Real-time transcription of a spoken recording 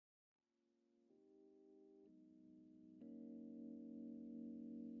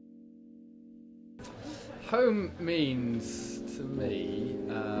Home means to me.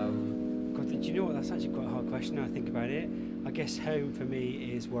 God, do you know what? That's actually quite a hard question now I think about it. I guess home for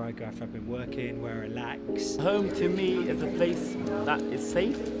me is where I go after I've been working, where I relax. Home to me is a place that is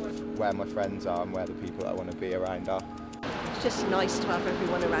safe. Where my friends are and where the people I want to be around are. It's just nice to have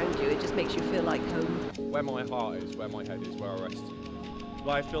everyone around you. It just makes you feel like home. Where my heart is, where my head is, where I rest.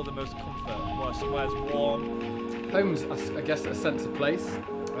 Where I feel the most comfort, where somewhere's warm. Home's, I guess, a sense of place,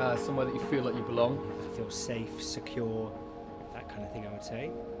 somewhere that you feel like you belong. I feel safe, secure, that kind of thing I would say.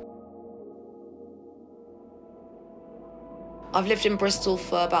 I've lived in Bristol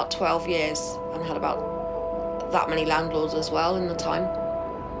for about 12 years and had about that many landlords as well in the time.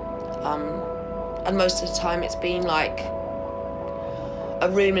 And most of the time it's been like a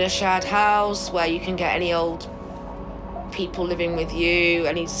room in a shared house where you can get any old people living with you,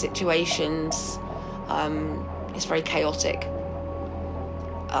 any situations. It's very chaotic.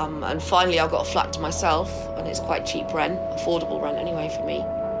 And finally I got a flat to myself, and it's quite cheap rent, affordable rent anyway for me.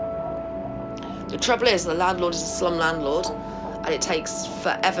 The trouble is the landlord is a slum landlord, and it takes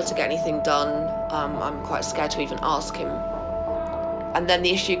forever to get anything done. I'm quite scared to even ask him. And then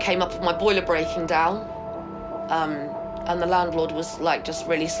the issue came up with my boiler breaking down, and the landlord was like just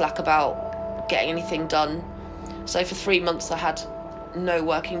really slack about getting anything done. So for 3 months I had no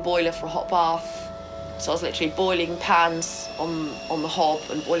working boiler for a hot bath. So I was literally boiling pans on the hob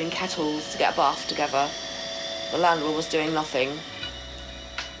and boiling kettles to get a bath together. The landlord was doing nothing.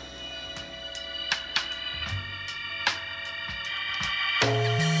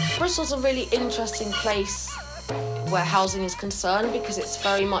 Bristol's a really interesting place where housing is concerned because it's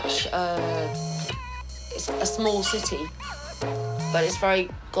very much it's a small city, but it's got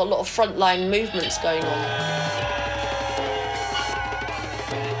a lot of frontline movements going on.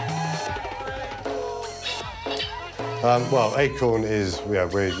 Well, Acorn is, we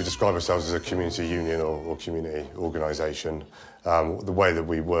describe ourselves as a community union or community organisation. The way that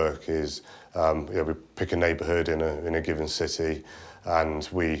we work is we pick a neighbourhood in a given city, and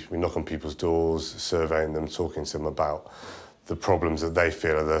we knock on people's doors, surveying them, talking to them about the problems that they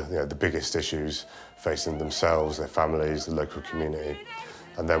feel are the biggest issues facing themselves, their families, the local community.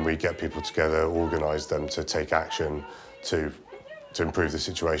 And then we get people together, organise them to take action to improve the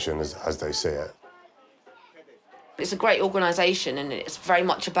situation as they see it. It's a great organisation, and it's very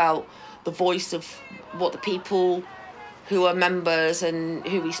much about the voice of what the people who are members and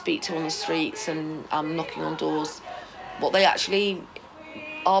who we speak to on the streets and knocking on doors, what they actually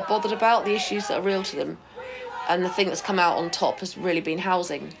are bothered about, the issues that are real to them. And the thing that's come out on top has really been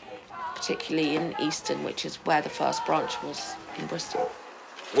housing, particularly in Easton, which is where the first branch was in Bristol.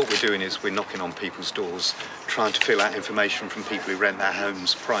 What we're doing is we're knocking on people's doors, trying to fill out information from people who rent their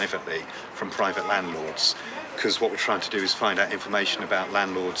homes privately, from private landlords. Because what we're trying to do is find out information about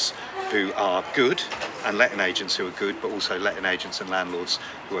landlords who are good and letting agents who are good, but also letting agents and landlords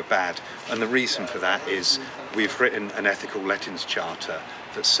who are bad. And the reason for that is we've written an ethical lettings charter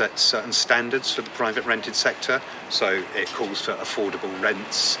that sets certain standards for the private rented sector. So it calls for affordable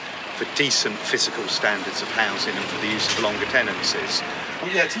rents, for decent physical standards of housing, and for the use of longer tenancies.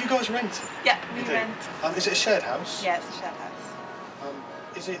 Yeah, do you guys rent? Yeah, we rent. Is it a shared house? Yeah, it's a shared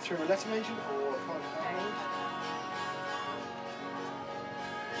house. Is it through a letting agent or a private landlord?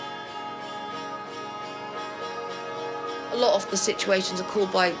 A lot of the situations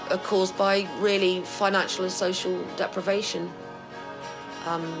are caused by really financial and social deprivation,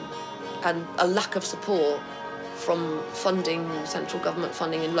 and a lack of support from funding, central government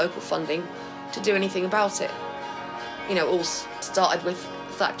funding and local funding, to do anything about it. You know, it all started with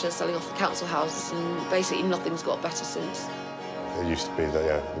Thatcher selling off the council houses, and basically nothing's got better since. It used to be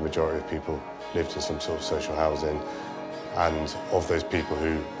that the majority of people lived in some sort of social housing, and of those people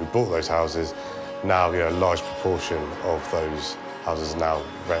who bought those houses, now a large proportion of those houses are now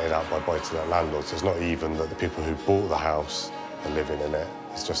rented out by buy-to-let landlords. So it's not even that the people who bought the house are living in it.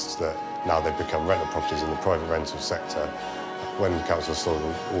 It's just that now they've become rental properties in the private rental sector. When the council sold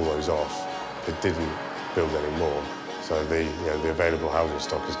all those off, they didn't build any more. So the available housing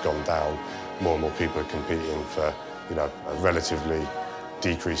stock has gone down. More and more people are competing for a relatively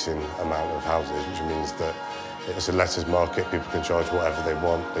decreasing amount of houses, which means that it's a letters market. People can charge whatever they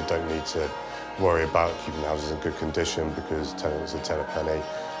want. They don't need to worry about keeping houses in good condition because tenants are 10 a penny.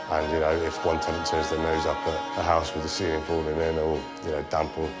 And if one tenant turns their nose up at a house with the ceiling falling in, or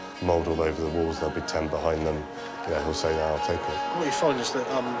damp or mould all over the walls, there'll be 10 behind them. Who'll say, "No, I'll take it." What you find is that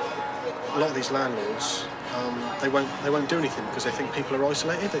a lot of these landlords they won't do anything because they think people are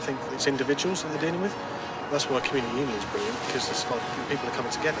isolated. They think it's individuals that they're dealing with. That's why community union is brilliant, because it's like people are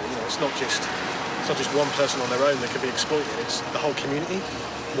coming together. It's not just it's not just one person on their own that can be exploited, it's the whole community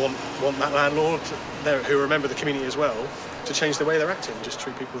want that landlord there, who remember the community as well, to change the way they're acting and just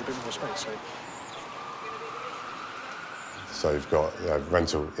treat people with a bit more space. So you've got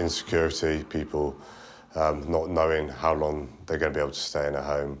rental insecurity, people not knowing how long they're going to be able to stay in a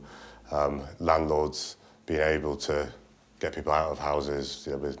home, landlords being able to get people out of houses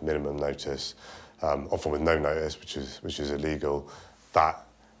with minimum notice, often with no notice, which is illegal. That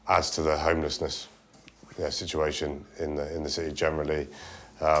adds to the homelessness situation in the city generally.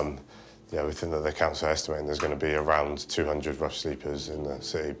 We think that the council are estimating there's going to be around 200 rough sleepers in the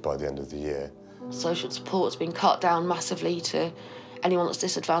city by the end of the year. Social support's been cut down massively to anyone that's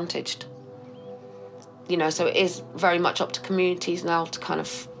disadvantaged. So it is very much up to communities now to kind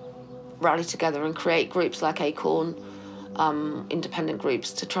of rally together and create groups like Acorn, independent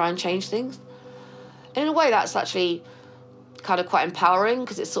groups, to try and change things. And in a way, that's actually kind of quite empowering,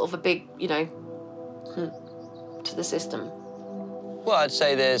 because it's sort of a big, to the system. Well, I'd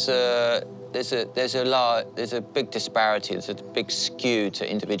say there's a big disparity. There's a big skew to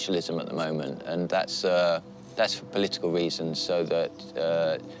individualism at the moment, and that's for political reasons, so that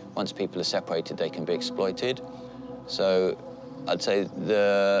once people are separated, they can be exploited. So I'd say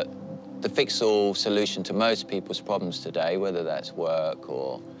the fix-all solution to most people's problems today, whether that's work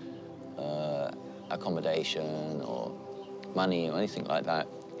or accommodation or money or anything like that,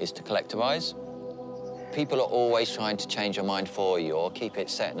 is to collectivise. People are always trying to change your mind for you or keep it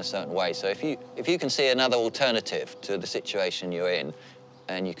set in a certain way. So if you can see another alternative to the situation you're in,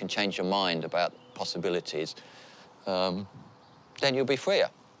 and you can change your mind about possibilities, then you'll be freer.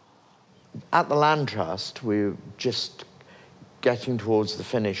 At the Land Trust, we're just getting towards the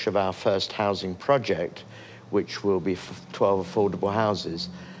finish of our first housing project, which will be 12 affordable houses.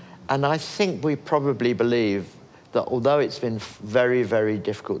 And I think we probably believe that although it's been very, very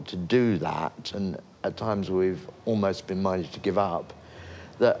difficult to do that, and at times we've almost been minded to give up,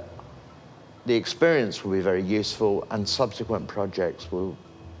 that the experience will be very useful and subsequent projects will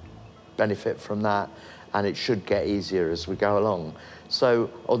benefit from that, and it should get easier as we go along. So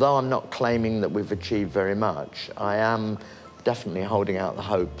although I'm not claiming that we've achieved very much, I am definitely holding out the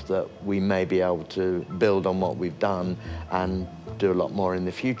hope that we may be able to build on what we've done and do a lot more in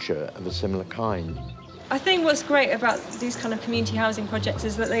the future of a similar kind. I think what's great about these kind of community housing projects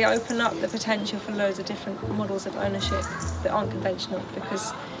is that they open up the potential for loads of different models of ownership that aren't conventional,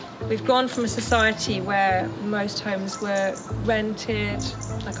 because we've gone from a society where most homes were rented,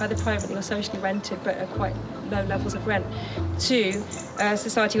 like either privately or socially rented, but at quite low levels of rent, to a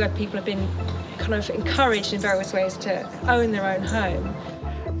society where people have been kind of encouraged in various ways to own their own home.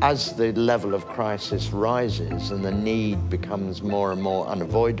 As the level of crisis rises and the need becomes more and more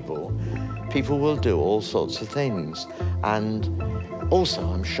unavoidable, people will do all sorts of things. And also,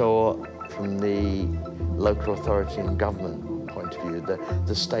 I'm sure, from the local authority and government point of view,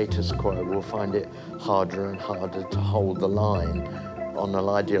 the status quo will find it harder and harder to hold the line on an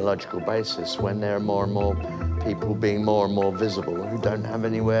ideological basis when there are more and more people being more and more visible who don't have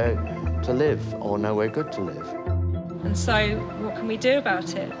anywhere to live or nowhere good to live. And so what can we do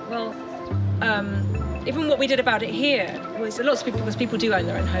about it? Well, even what we did about it here was lots of people, because people do own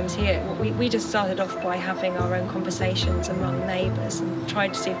their own homes here. We just started off by having our own conversations among neighbours and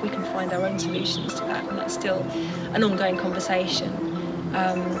tried to see if we can find our own solutions to that, and that's still an ongoing conversation.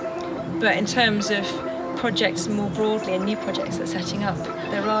 But in terms of projects more broadly and new projects that are setting up,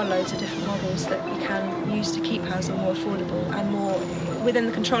 there are loads of different models that we can use to keep housing more affordable and more within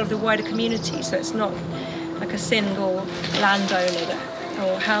the control of the wider community, so it's not like a single landowner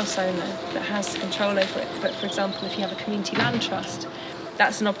or house owner that has control over it. But for example, if you have a community land trust,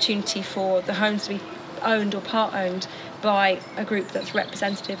 that's an opportunity for the homes to be owned or part owned by a group that's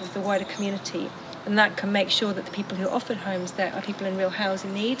representative of the wider community, and that can make sure that the people who are offered homes there are people in real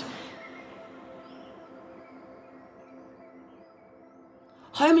housing need.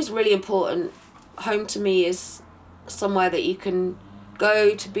 Home is really important. Home to me is somewhere that you can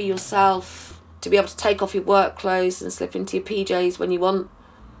go to be yourself, to be able to take off your work clothes and slip into your PJs when you want.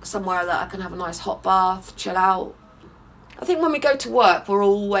 Somewhere that I can have a nice hot bath, chill out. I think when we go to work, we're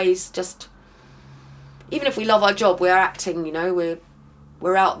always just, even if we love our job, we're acting, you know,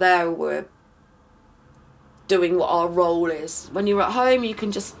 we're out there, we're doing what our role is. When you're at home, you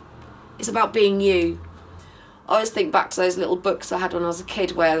can just, it's about being you. I always think back to those little books I had when I was a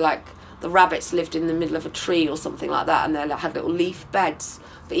kid where like the rabbits lived in the middle of a tree or something like that, and they had little leaf beds.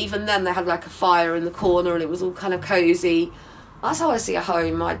 But even then they had like a fire in the corner and it was all kind of cosy. That's how I see a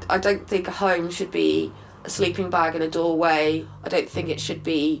home. I don't think a home should be a sleeping bag in a doorway. I don't think it should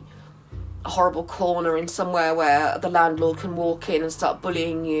be a horrible corner in somewhere where the landlord can walk in and start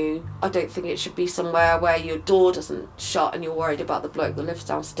bullying you. I don't think it should be somewhere where your door doesn't shut and you're worried about the bloke that lives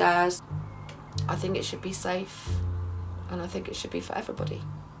downstairs. I think it should be safe, and I think it should be for everybody.